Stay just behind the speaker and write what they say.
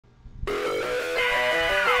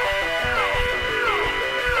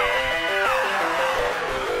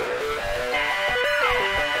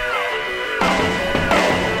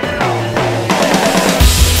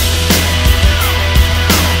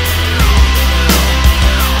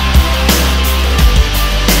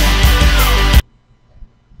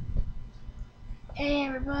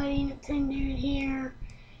continued here.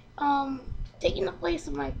 Taking the place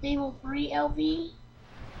of my Fable 3 LV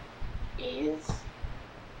is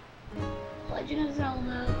Legend of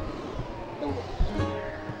Zelda.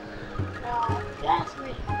 Now, that's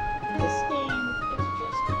me. This game is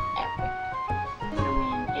just epic. I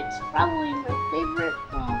mean, it's probably my favorite,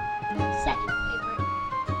 second favorite.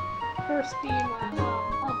 First being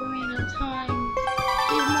Ocarina of Time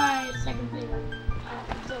is my second favorite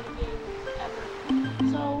Zelda game ever.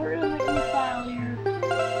 So we're gonna make a new file here.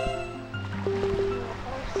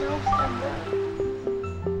 Ourselves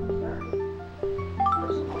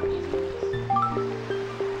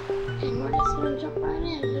and we're just gonna jump right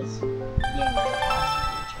in. This game is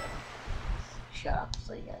awesome. Shut up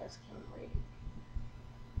so you guys can read.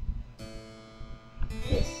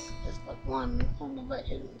 This is but one of the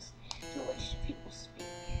legends in which people speak.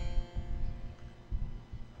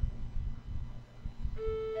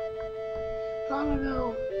 Long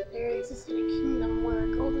ago, there existed a kingdom where a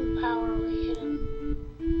golden power lay hidden.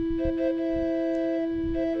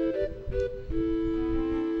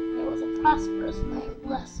 There was a prosperous land,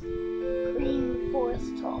 blessed with green forests,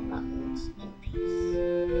 tall mountains, and peace.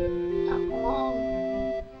 Not for long,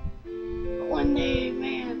 but one day a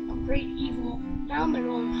man of great evil found the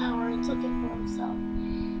golden power and took it for himself.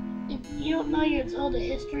 If you don't know your Zelda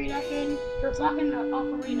history that good, we're talking about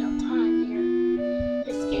Ocarina of Time here.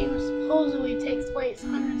 This game supposedly takes place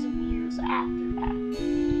hundreds of years after that.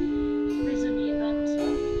 These are the events of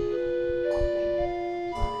Ocarina of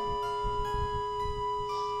Time.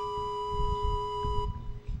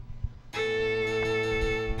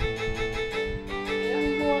 Young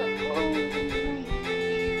boy clothed in green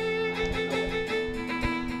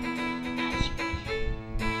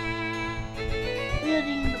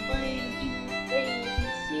wielding the blade of evil rage, he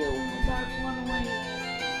sealed the dark one away.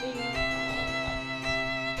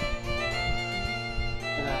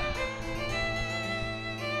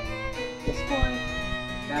 This boy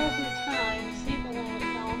traveled through time to save the land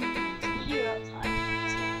known as the hero of time.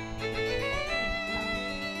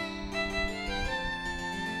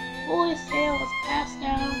 The boy's tale was passed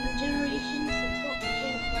down for generations until it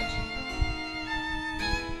became a legend.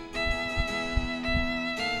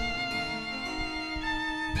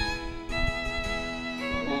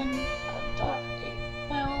 And then a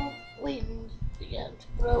fell wind began to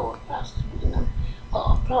blow across the kingdom. Well,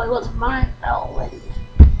 it probably wasn't my fell wind.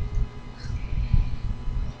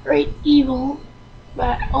 Great evil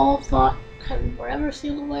that all thought had forever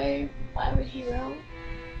sealed away by the hero,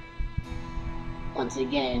 once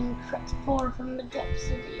again crept forth from the depths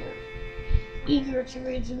of the earth, eager to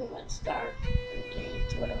resume its dark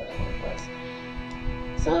gains, whatever that word was.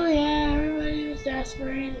 So yeah, everybody was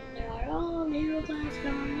desperate, and they're like, oh, the hero time's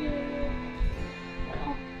coming, yeah.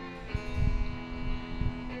 Well,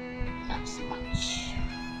 not so much.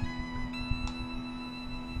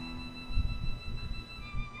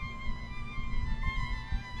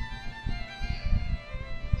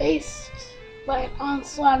 Faced by an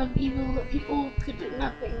onslaught of evil, the people could do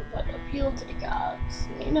nothing but appeal to the gods.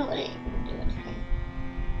 You know it ain't gonna do anything.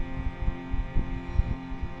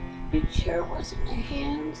 The future was in the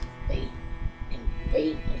hands of fate, and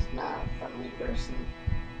fate is not a friendly person.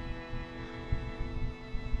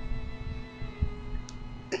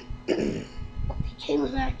 What became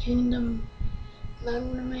of that kingdom,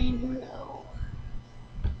 none remain who know.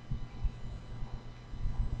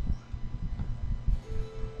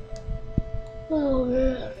 Oh,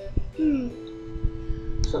 yeah.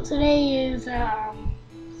 So today is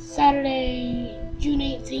Saturday, June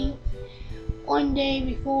 18th, one day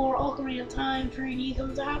before Ocarina of Time 3D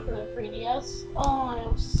comes out for the 3DS. Oh, I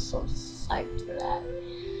am so psyched for that.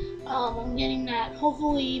 I'm getting that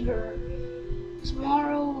hopefully either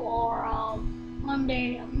tomorrow or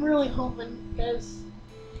Monday. I'm really hoping because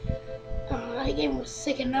that game was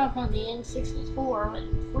sick enough on the N64, but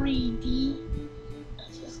in 3D,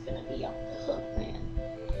 that's just gonna be up the hook, man.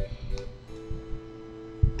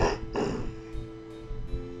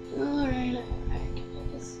 Alright,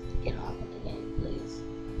 let's get on with the game, please.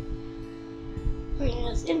 I mean,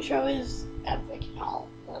 this intro is epic and all,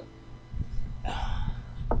 but...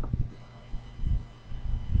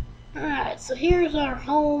 Alright, so here's our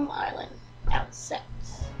home island. Outset,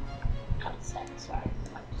 sorry,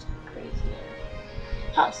 I'm just crazy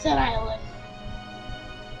there. Outset Island.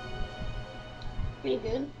 Pretty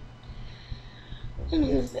good. And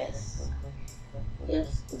who's this?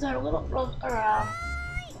 This is our little brother, or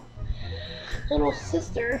little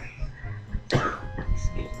sister.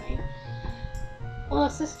 Excuse me. Little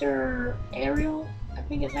sister Ariel, I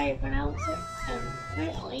think is how you pronounce it. And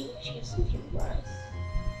apparently she's looking for us.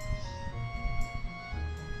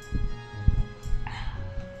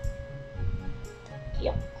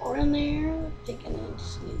 Yep, we're in there, taking a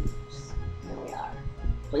snooze. Here we are.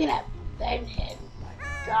 Look at that bed head. Oh my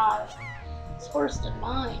gosh. It's worse than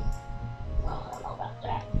mine. Well, I don't know about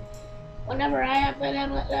that. Whenever I have bed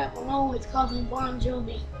head like that, we'll always call me Bon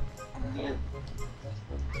Jovi. Yeah.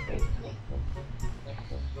 It's very funny.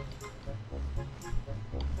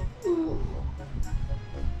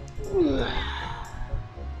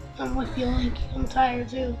 I'm with you, Link. I'm tired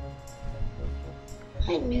too.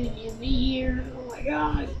 I knew you'd be here. Oh my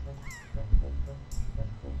god.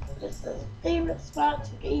 This is his favorite spot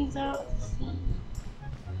to gaze out at the sea.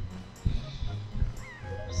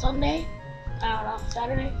 Sunday? I don't know.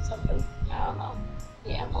 Saturday? Something. I don't know.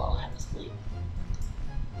 Yeah, I'm a little half asleep.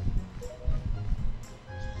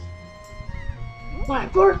 My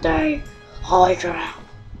birthday! Holy crap!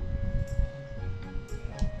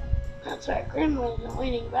 That's right, Grandma's been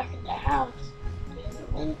waiting back at the house. She's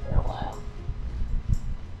been waiting for a while.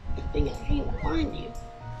 Good thing I came to find you.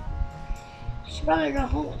 I should probably go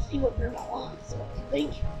home and see what Grandma wants. What do you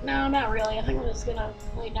think? No, not really. I think I'm just gonna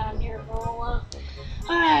lay down here for a little while.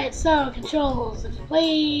 Alright, so controls. If you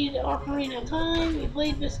played Ocarina of Time, you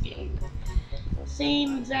played this game.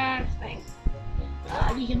 Same exact thing.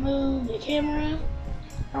 You can move the camera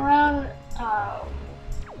around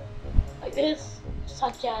like this,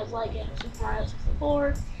 such as like in Super Mario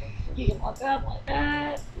 64. You can look up like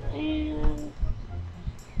that and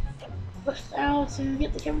push down to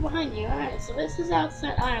get the camera behind you. Alright, so this is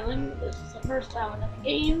Outset Island. This is the first time in the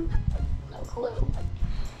game. No clue.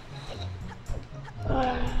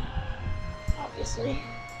 Obviously.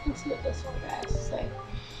 Let's see what this one has to say.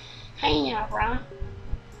 Hey now, Brian.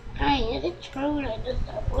 Hey, is it true that just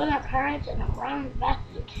a little courage and a run back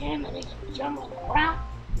you can and you can jump on the ground?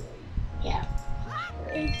 Yeah,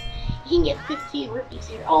 sure is. You can get 15 rupees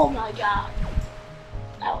here. Oh my god.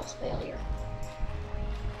 That was failure.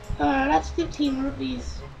 That's 15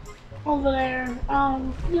 rupees over there.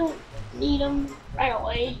 You don't need them right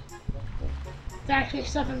away. It's actually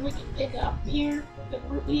something we can pick up here, the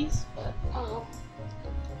rupees, but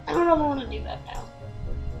I don't know if I want to do that now.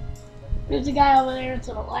 There's a guy over there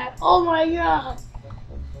to the left. Oh my god!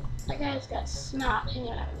 That guy's got snot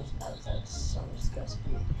hanging out of his nose. That's so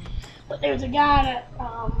disgusting. But there's a guy that,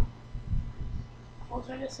 what was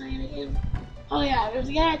I just saying again? Oh yeah, there's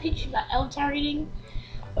a guy that teaches you about L targeting,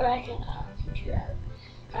 but I can teach you that.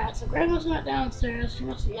 Alright, so Grandma's not downstairs. She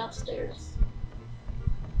must be upstairs.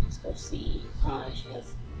 Let's go see. Oh, there she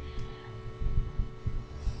is.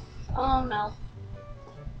 Oh no.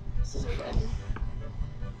 This isn't good.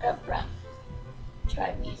 Grab breath.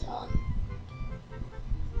 Try these on.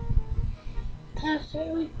 That's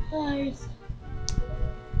really nice.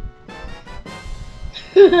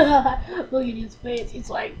 Look at his face. He's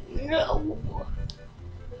like, no.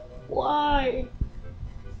 Why?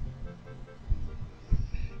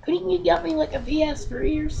 Couldn't you get me like a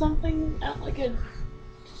PS3 or something? Not like a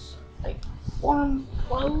warm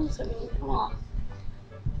clothes? I mean, come on.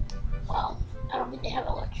 Well, I don't think they have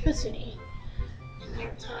electricity in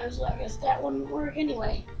their time, so I guess that wouldn't work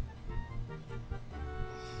anyway.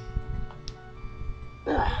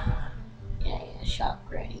 Yeah, shop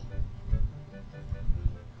Granny.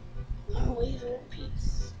 Laser in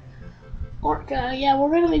peace. Orca, yeah, we're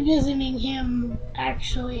gonna be visiting him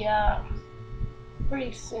actually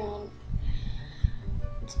pretty soon.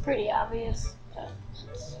 It's pretty obvious that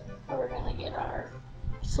that's where we're gonna get our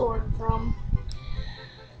sword from.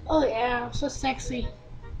 Oh yeah, so sexy.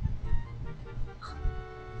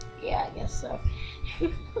 Yeah, I guess so.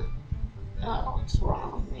 Oh, what's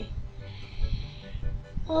wrong with me?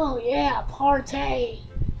 Oh yeah, party!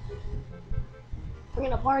 We're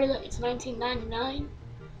gonna party like it's 1999.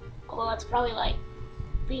 Although that's probably like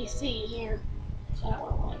BC here, so that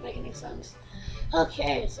won't really make any sense.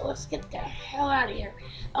 Okay, so let's get the hell out of here.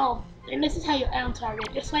 Oh, and this is how you L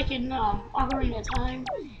target. Just like in Ocarina of Time,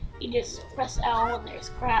 you just press L when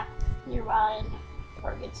there's crap nearby and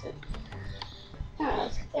targets it. Alright,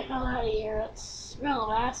 let's get the hell out of here. It's real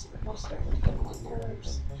fast, but we'll start to get on my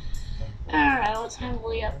nerves. Alright, what time are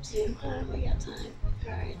we up to? We got time.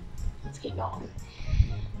 Alright, let's get going.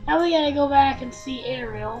 Now we gotta go back and see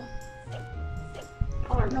Ariel,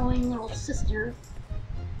 our annoying little sister.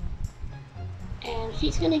 And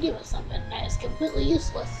she's gonna give us something that is completely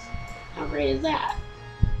useless. How great is that?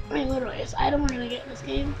 I mean, literally, this item we're gonna get in this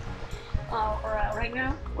game, right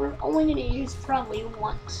now, we're only gonna use probably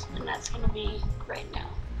once, and that's gonna be right now.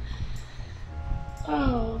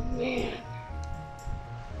 Oh man.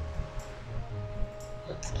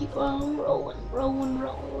 Let's keep on rolling, rolling,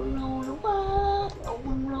 rolling, rolling, what?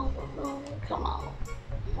 Rolling, rolling, rolling, come on.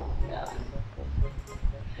 Oh my god.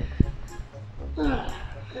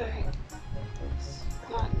 Alright.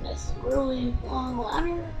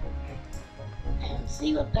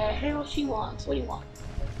 see what the hell she wants. What do you want?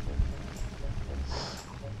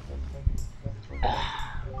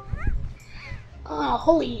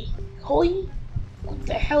 Holy. Holy? What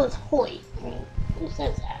the hell is holy? I mean, who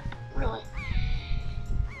says that? Really?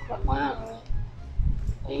 But wow,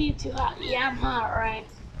 are you too hot? Yeah, I'm hot, right?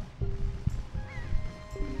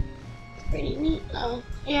 It's pretty neat, though.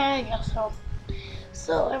 Yeah, I guess so.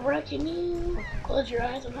 So, I reckon you close your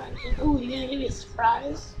eyes and hide. Ooh, you gonna give me a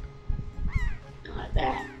surprise? Not like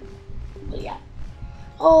that. But yeah.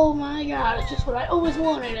 Oh my god, it's just what I always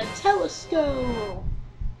wanted, a telescope!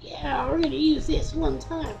 Yeah, we're gonna use this one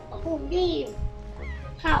time for the whole game.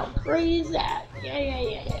 How great is that?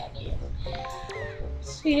 Yeah.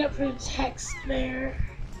 Speed up for the text there.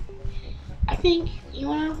 I think, you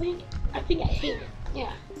wanna think? I think I hate it.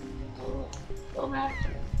 Yeah. Go back.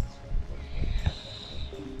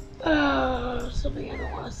 Something I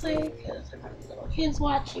don't want to say because there might be little kids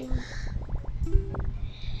watching.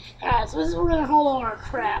 Alright, so this is where we're gonna hold all our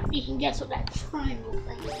crap. You can guess what that triangle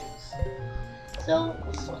thing is. So,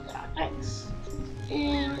 we'll sort that out next.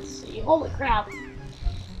 And let's see, holy crap.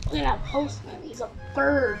 Look at that postman, he's a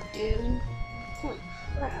bird, dude. Holy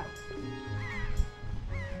crap.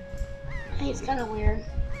 I think it's kinda weird.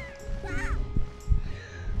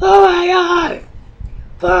 Oh my god!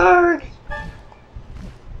 Bird! Oh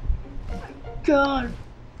my god.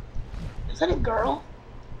 Is that a girl?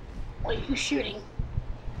 Wait, who's shooting?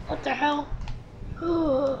 What the hell?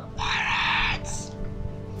 Ooh, pirates!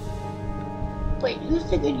 Wait, who's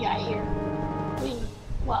the good guy here? I mean,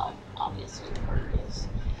 well, obviously Bird is.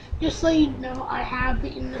 Just so you know, I have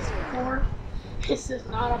beaten this before. This is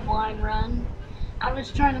not a blind run. I'm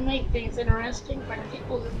just trying to make things interesting for the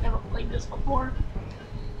people who've never played this before.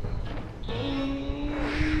 And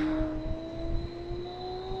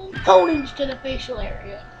holding to the facial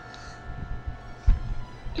area.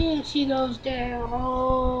 And she goes down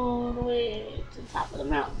all the way to the top of the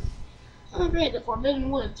mountain. Oh great, the Forbidden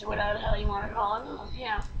Woods, or whatever the hell you want to call it. Oh,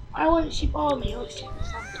 yeah. Why wouldn't she follow me? Oh shit, or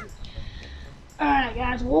something. Alright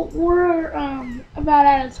guys, we're about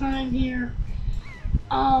out of time here.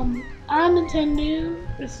 I'm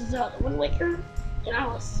Nintendo, this is the Wind Waker, and I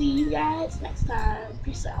will see you guys next time.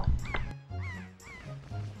 Peace out.